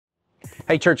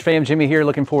Hey church fam, Jimmy here,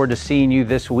 looking forward to seeing you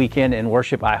this weekend in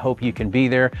worship. I hope you can be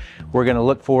there. We're going to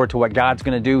look forward to what God's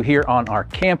going to do here on our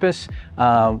campus.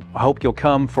 I hope you'll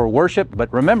come for worship,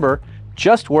 but remember,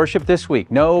 just worship this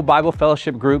week. No Bible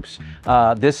fellowship groups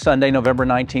this Sunday, November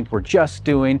 19th. We're just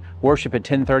doing worship at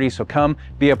 10:30, so come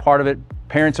be a part of it.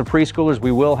 Parents of preschoolers,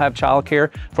 we will have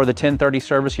childcare for the 10:30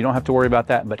 service. You don't have to worry about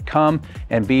that, but come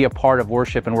and be a part of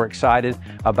worship, and we're excited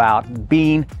about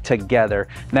being together.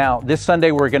 Now, this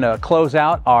Sunday, we're going to close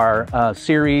out our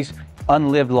series,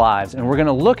 Unlived Lives, and we're going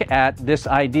to look at this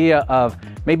idea of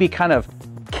maybe kind of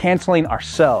canceling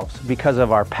ourselves because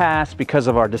of our past, because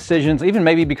of our decisions, even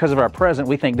maybe because of our present.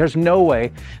 We think there's no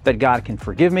way that God can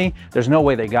forgive me. There's no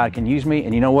way that God can use me.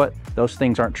 And you know what? Those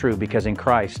things aren't true, because in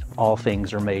Christ, all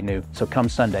things are made new. So come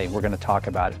Sunday, we're going to talk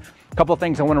about it. A couple of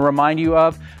things I want to remind you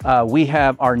of. We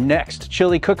have our next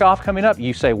chili cook-off coming up.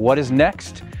 You say, what is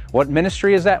next? What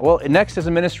ministry is that? Well, next is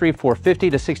a ministry for 50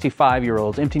 to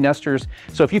 65-year-olds, empty nesters.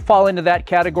 So if you fall into that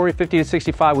category, 50 to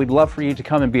 65, we'd love for you to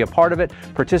come and be a part of it,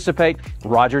 participate.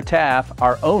 Roger Taff,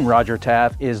 our own Roger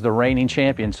Taff, is the reigning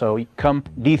champion, so come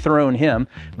dethrone him.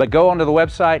 But go onto the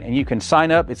website and you can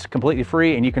sign up. It's completely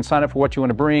free, and you can sign up for what you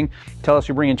want to bring. Tell us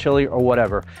you're bringing chili or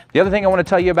whatever. The other thing I want to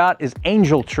tell you about is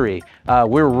Angel Tree.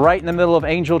 We're right in the middle of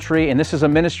Angel Tree, and this is a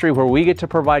ministry where we get to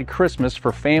provide Christmas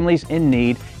for families in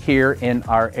need here in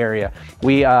our area.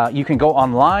 You can go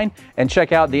online and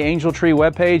check out the Angel Tree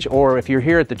webpage, or if you're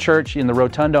here at the church in the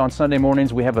Rotunda on Sunday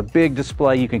mornings, we have a big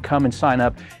display. You can come and sign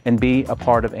up and be a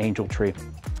part of Angel Tree.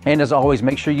 And as always,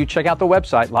 make sure you check out the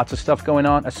website. Lots of stuff going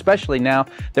on, especially now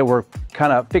that we're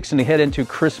kind of fixing to head into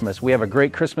Christmas. We have a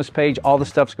great Christmas page. All the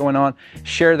stuff's going on.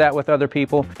 Share that with other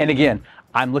people. And again,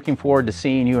 I'm looking forward to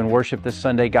seeing you in worship this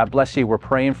Sunday. God bless you. We're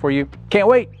praying for you. Can't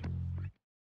wait.